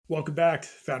Welcome back to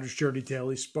Founders Journey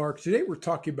Daily Spark. Today we're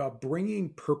talking about bringing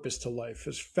purpose to life.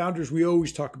 As founders, we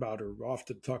always talk about or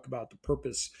often talk about the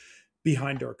purpose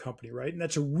behind our company, right? And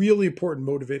that's a really important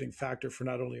motivating factor for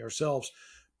not only ourselves,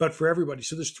 but for everybody.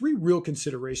 So there's three real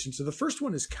considerations. So the first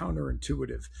one is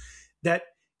counterintuitive, that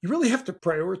you really have to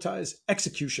prioritize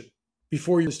execution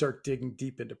before you start digging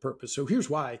deep into purpose. So here's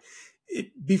why.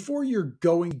 Before you're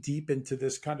going deep into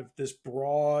this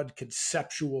broad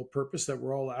conceptual purpose that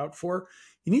we're all out for,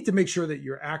 you need to make sure that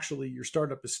your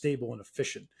startup is stable and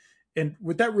efficient. And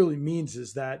what that really means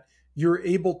is that you're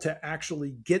able to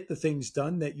actually get the things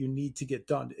done that you need to get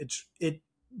done.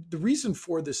 The reason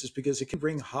for this is because it can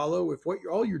ring hollow if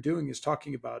all you're doing is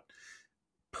talking about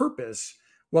purpose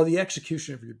while the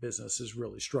execution of your business is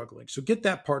really struggling. So get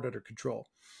that part under control.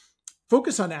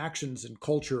 Focus on actions and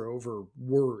culture over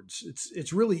words.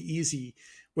 It's really easy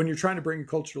when you're trying to bring a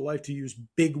culture to life to use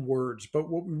big words, but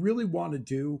what we really want to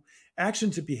do,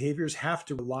 actions and behaviors have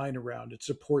to align around and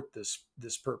support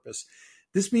this purpose.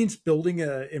 This means building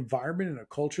an environment and a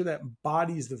culture that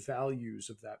embodies the values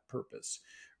of that purpose,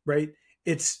 right?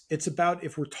 It's about,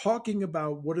 if we're talking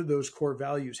about what are those core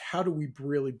values, how do we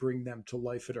really bring them to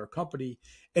life at our company?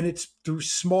 And it's through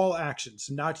small actions,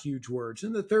 not huge words.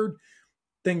 And the third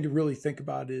thing to really think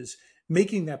about is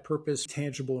making that purpose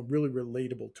tangible and really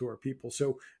relatable to our people.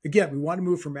 So again, we want to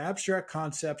move from abstract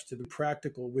concepts to the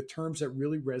practical with terms that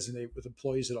really resonate with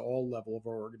employees at all level of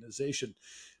our organization.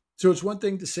 So it's one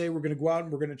thing to say we're going to go out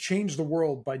and we're going to change the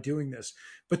world by doing this,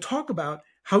 but talk about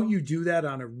how you do that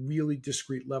on a really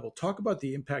discrete level. Talk about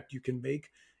the impact you can make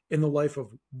in the life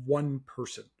of one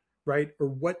person, right? Or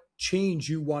what change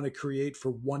you want to create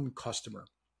for one customer.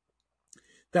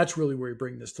 That's really where you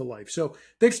bring this to life. So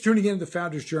thanks for tuning in to the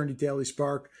Founders Journey Daily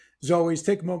Spark. As always,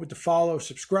 take a moment to follow,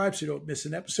 subscribe so you don't miss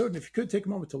an episode. And if you could, take a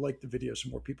moment to like the video so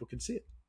more people can see it.